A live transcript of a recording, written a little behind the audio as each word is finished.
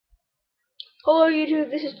Hello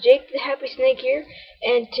YouTube, this is Jakethehappysnake here,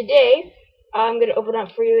 and today I'm going to open up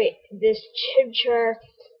for you this chimchar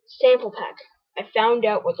sample pack. I found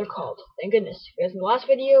out what they're called, thank goodness, because in the last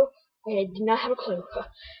video I did not have a clue.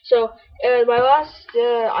 So,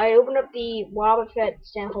 I opened up the Wobble Fett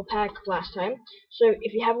sample pack last time, so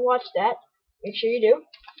if you haven't watched that, make sure you do.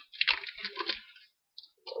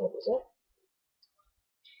 What is it?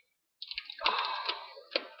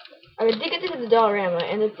 I did get this at the Dollarama,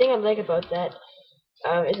 and the thing I like about that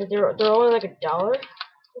is that they're only like $1, I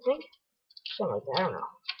think. Something like that, I don't know.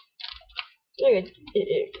 Really good.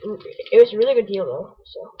 It was a really good deal though,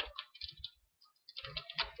 so.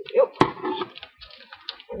 Yep.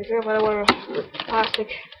 Be careful, I don't want to plastic.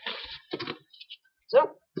 So,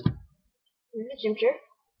 here's the chimchar.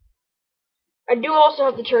 I do also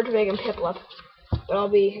have the turtwig and piplup, but I'll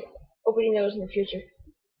be opening those in the future.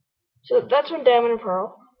 So that's one diamond and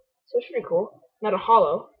pearl. So it's pretty cool. Not a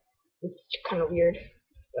hollow. It's kind of weird,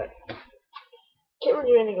 but can't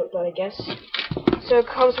really do anything with that, I guess. So it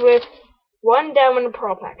comes with one diamond and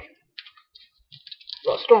pearl pack.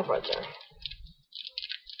 Well, stormfront, sorry.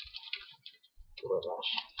 Oh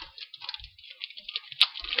gosh.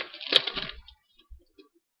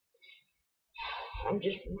 I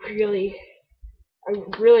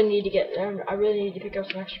really need to get them. I really need to pick up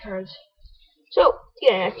some extra cards. So, you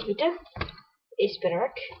get an Akita, a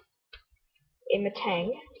Spinarak, a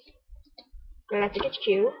Matang, Galactic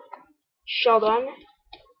HQ, Sheldon,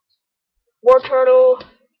 War Turtle,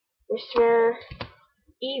 Whisper,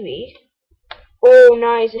 Eevee. Oh,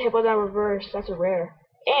 nice, a Hippodon reverse. That's a rare.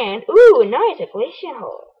 And, ooh, nice, a Glacian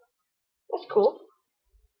Hole. That's cool.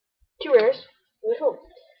 2 rares. Really cool.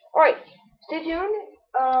 Alright, stay tuned.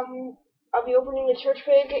 I'll be opening the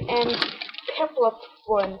Turtwig and Piplup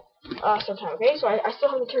one sometime, okay? So I still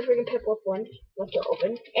have the Turtwig and Piplup one left to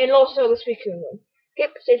open. And also the Suicune one. Okay,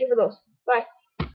 stay tuned for those. Bye.